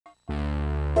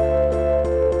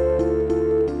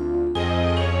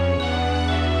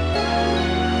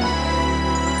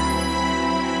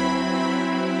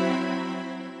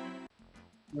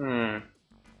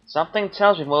Something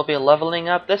tells me we'll be leveling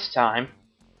up this time.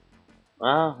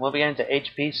 Well, we'll be getting to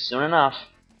HP soon enough.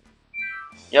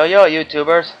 Yo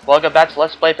YouTubers, welcome back to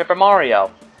Let's Play Paper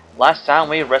Mario. Last time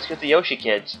we rescued the Yoshi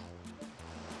kids.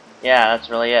 Yeah, that's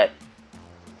really it.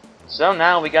 So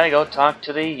now we gotta go talk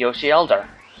to the Yoshi Elder.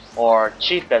 Or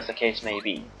Chief as the case may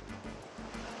be.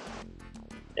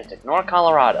 Just ignore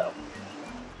Colorado.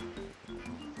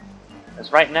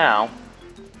 Because right now,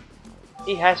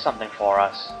 he has something for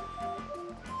us.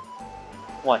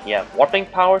 What, you have warping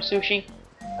power, Sushi?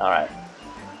 Alright.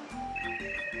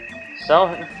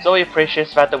 So he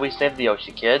appreciates the fact that we saved the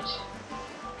Yoshi kids.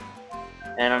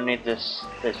 And underneath this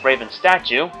Raven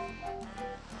statue,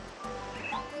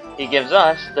 he gives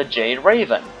us the Jade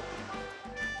Raven.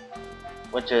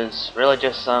 Which is really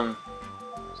just some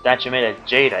statue made of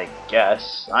jade, I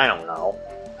guess. I don't know.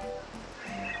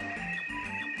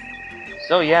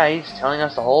 So yeah, he's telling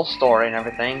us the whole story and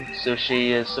everything.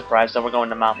 Sushi is surprised that we're going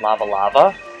to Mount Lava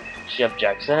Lava. She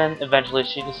objects it, and eventually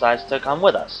she decides to come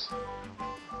with us.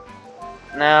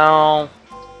 Now,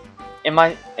 in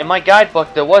my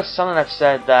guidebook, there was something that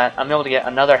said that I'm able to get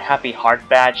another Happy Heart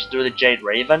badge through the Jade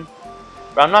Raven,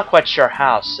 but I'm not quite sure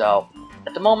how. So,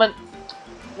 at the moment,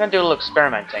 I'm gonna do a little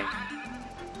experimenting.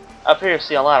 Up here, you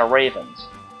see a lot of ravens.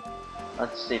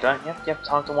 Let's see. Do you have to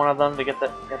talk to one of them to get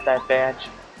that badge?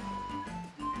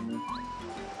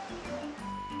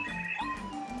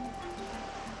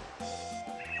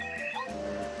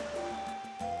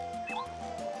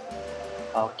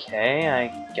 Okay,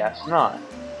 I guess not.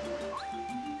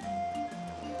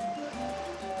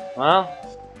 Well,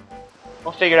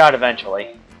 we'll figure it out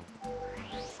eventually.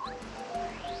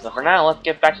 So for now, let's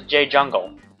get back to J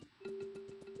Jungle.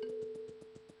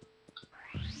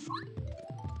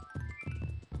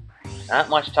 Not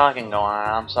much talking going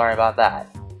on, I'm sorry about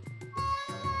that.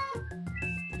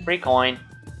 Free coin.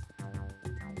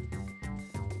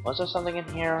 Was there something in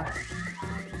here?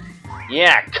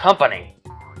 Yeah, company!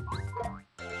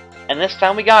 And this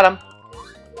time we got him.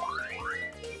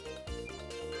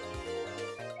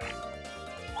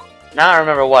 Now I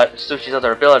remember what Sushi's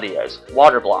other ability is.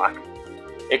 Water Block.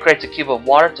 It creates a cube of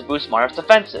water to boost Mario's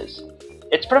defenses.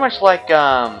 It's pretty much like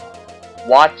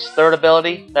Watt's third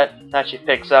ability that she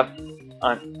picks up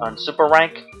on Super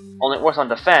Rank, only it works on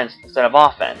defense instead of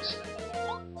offense.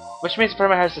 Which means it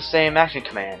pretty much has the same action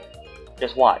command.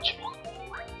 Just watch.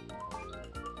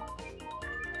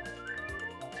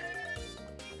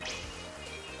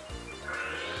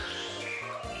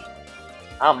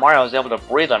 How Mario was able to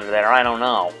breathe under there, I don't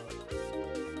know.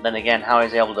 Then again, how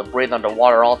he's able to breathe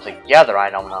underwater altogether,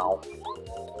 I don't know.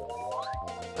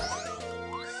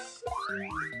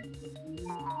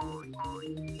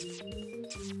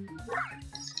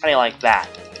 How do you like that?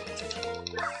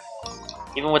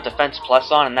 Even with Defense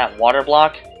Plus on and that water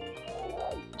block,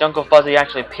 Jungle Fuzzy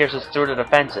actually pierces through the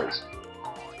defenses.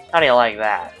 How do you like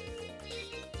that?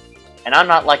 And I'm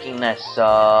not liking this,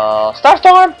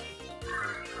 Starstorm!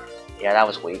 Yeah, that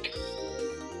was weak.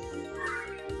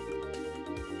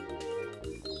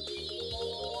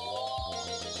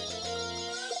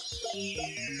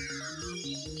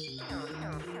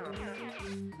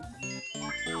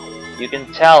 You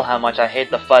can tell how much I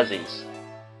hate the fuzzies.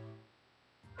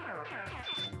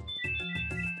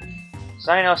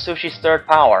 So I know Sushi's third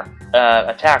power,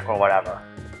 attack or whatever.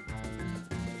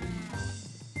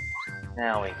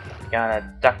 Now we got a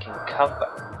duck and cover.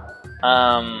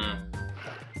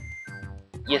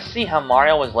 You see how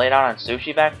Mario was laid out on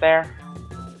Sushi back there?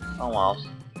 Oh well.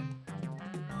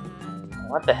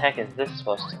 What the heck is this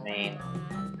supposed to mean?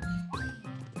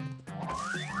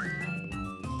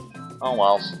 Oh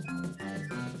well.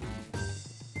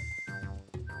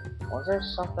 Was there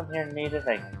something here needed?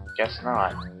 I guess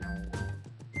not.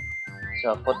 So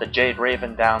I'll put the Jade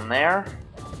Raven down there.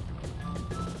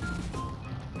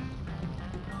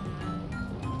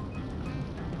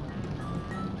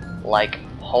 Like,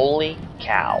 holy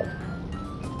cow.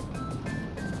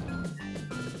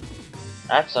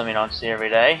 That's something you don't see every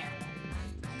day.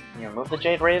 Can you remove the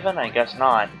Jade Raven? I guess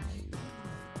not.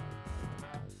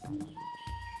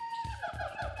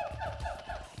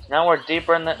 Now we're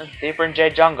deeper in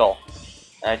Jade Jungle.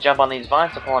 Jump on these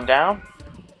vines to pull them down,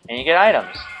 and you get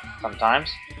items sometimes.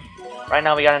 Right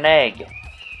now we got an egg.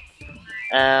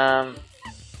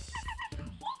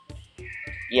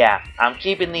 Yeah, I'm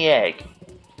keeping the egg.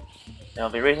 There'll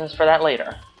be reasons for that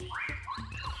later.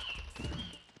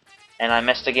 And I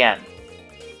missed again.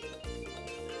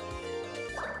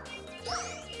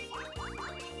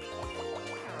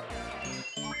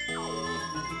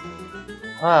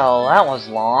 Well, that was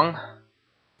long.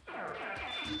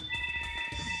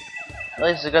 At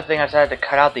least it's a good thing I decided to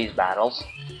cut out these battles.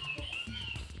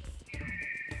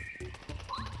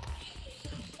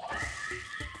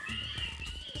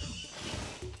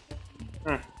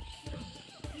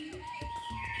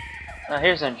 Now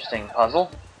here's an interesting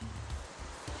puzzle.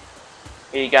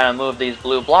 You gotta move these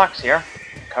blue blocks here.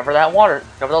 Cover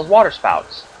those water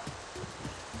spouts.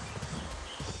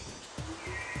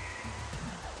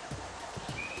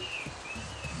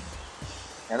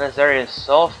 Now this area is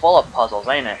so full of puzzles,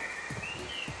 ain't it?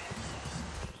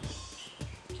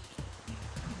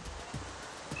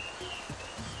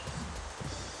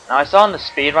 Now I saw in the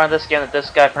speedrun of this game that this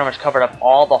guy pretty much covered up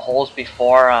all the holes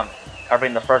before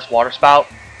covering the first water spout,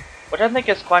 which I think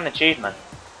is quite an achievement.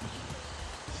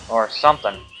 Or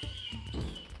something.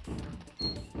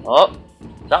 Oh,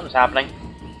 something's happening.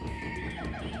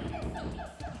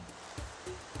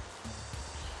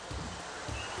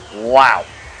 Wow.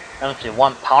 Actually,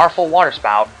 one powerful water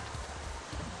spout.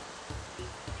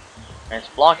 And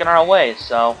it's blocking our way,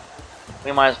 so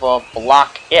we might as well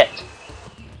block it.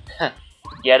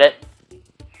 Get it?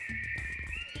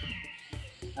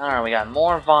 Alright, we got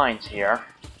more vines here.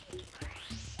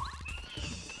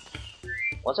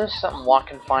 Was there something one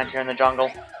can find here in the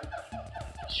jungle?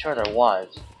 Sure there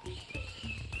was.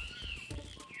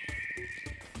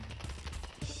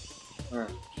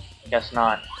 Guess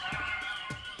not.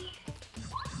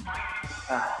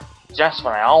 Just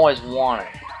what I always wanted.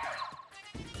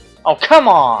 Oh, come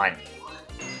on!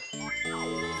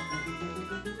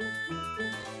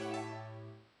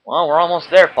 Well, we're almost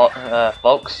there,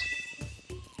 folks.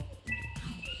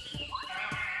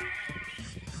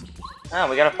 Oh,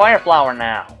 we got a fire flower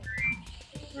now.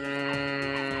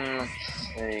 Let's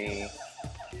see.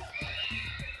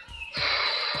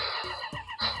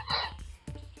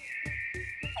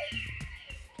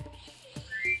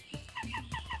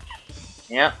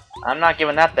 Yep, I'm not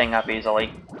giving that thing up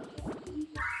easily.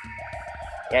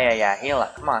 Yeah, heal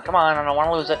up. Come on, I don't want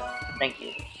to lose it. Thank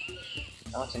you.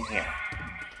 Now what's in here?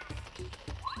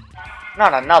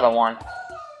 Not another one.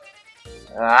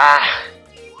 Ah!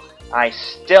 I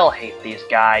still hate these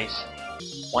guys.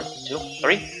 1, 2,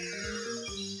 3.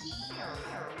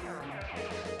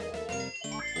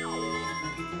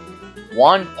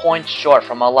 One point short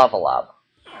from a level up.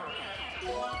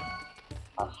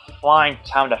 A fine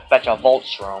time to fetch a Volt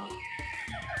Shroom.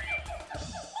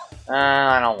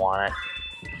 I don't want it.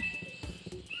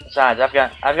 Besides, I've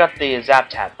got the Zap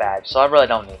Tap badge, so I really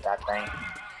don't need that thing.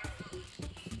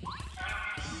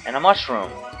 And a mushroom.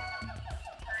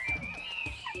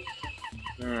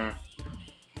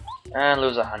 And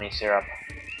lose a honey syrup.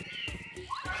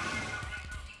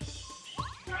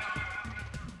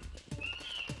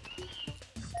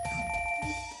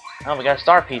 Oh, we got a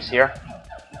star piece here.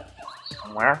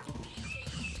 Somewhere.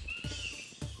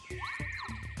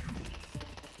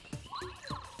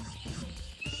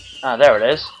 Ah, there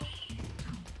it is.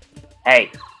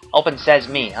 Hey, open says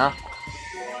me, huh?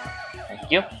 Thank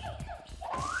you.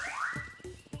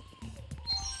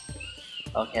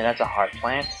 Okay, that's a heart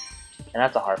plant. And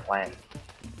that's a heart plant.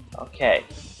 Okay.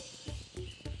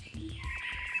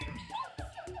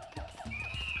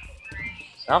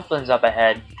 Something's up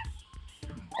ahead.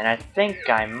 And I think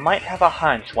I might have a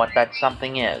hunch what that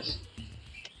something is.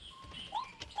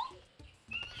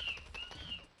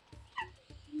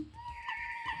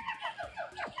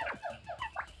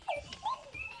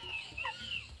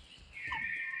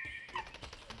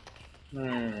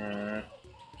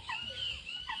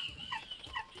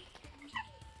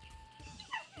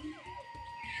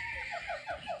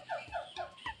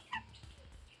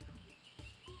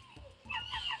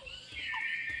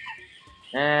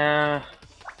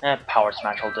 Power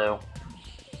Smash will do.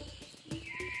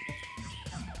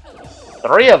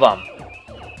 3 of them!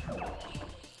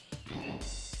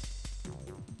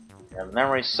 If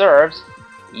memory serves,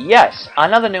 yes,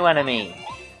 another new enemy!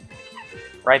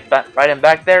 Right in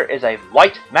back there is a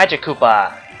White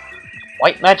Magikoopa!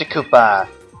 White Magikoopa!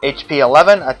 HP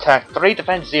 11, attack 3,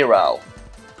 defense 0.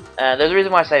 There's a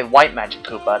reason why I say White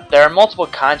Magikoopa. There are multiple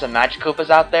kinds of Magikoopas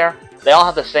out there. They all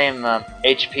have the same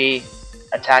HP,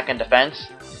 attack, and defense.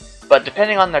 But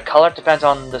depending on their color, depends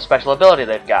on the special ability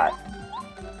they've got.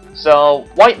 So,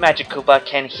 White Magikoopa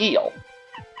can heal.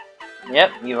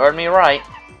 Yep, you heard me right.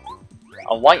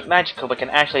 A White Magikoopa can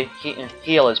actually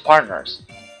heal his partners.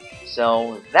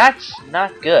 So, that's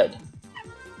not good.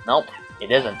 Nope,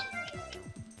 it isn't.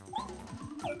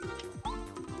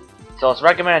 So it's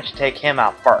recommended to take him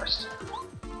out first.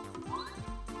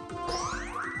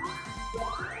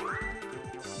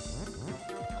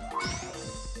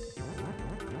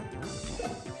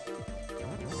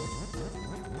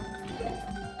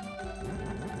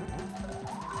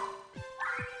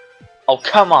 Oh,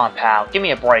 come on, pal. Give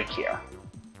me a break here.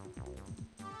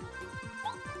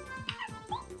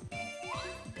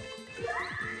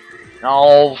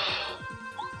 No.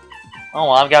 Oh,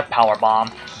 well, I've got Power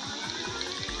Bomb.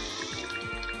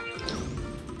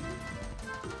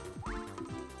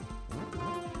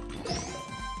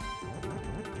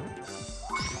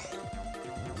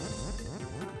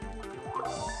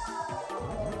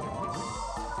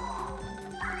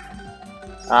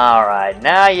 Alright,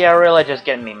 now you're really just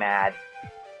getting me mad.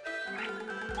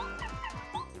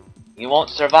 You won't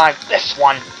survive this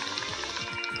one!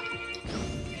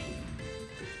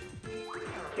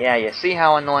 Yeah, you see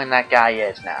how annoying that guy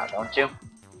is now, don't you?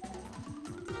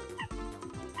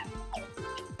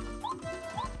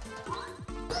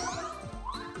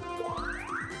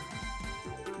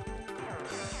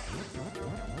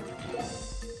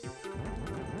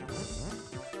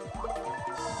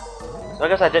 So I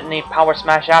guess I didn't need Power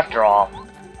Smash after all.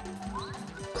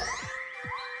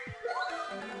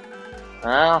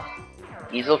 Well,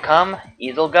 ease'll come,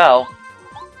 ease'll go.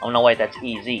 Oh no, wait, that's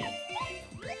easy.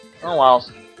 Oh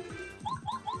well.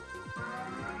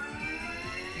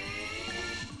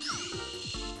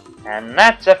 And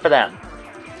that's it for them.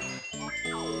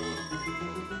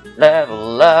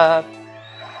 Level up.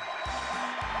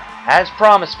 As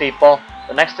promised, people,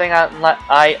 the next thing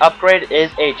I upgrade is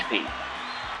HP.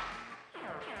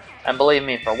 And believe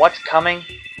me, for what's coming,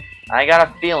 I got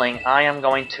a feeling I am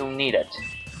going to need it.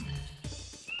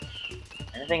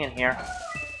 Anything in here?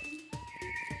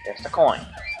 Just a coin.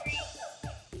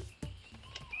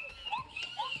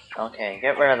 Okay,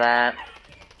 get rid of that.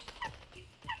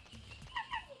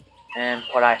 And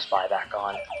put I Spy back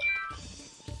on.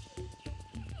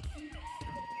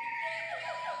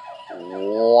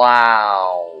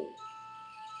 Wow.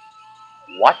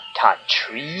 What a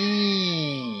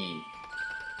tree!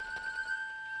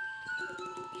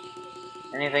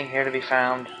 Anything here to be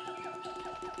found?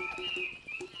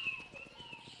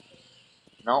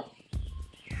 Nope.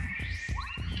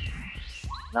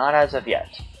 Not as of yet.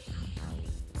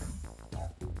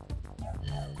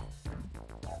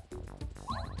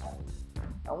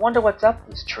 I wonder what's up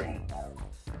this tree.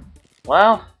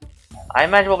 Well, I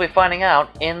imagine we'll be finding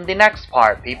out in the next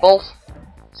part, peoples.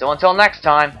 So until next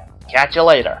time, catch you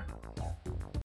later.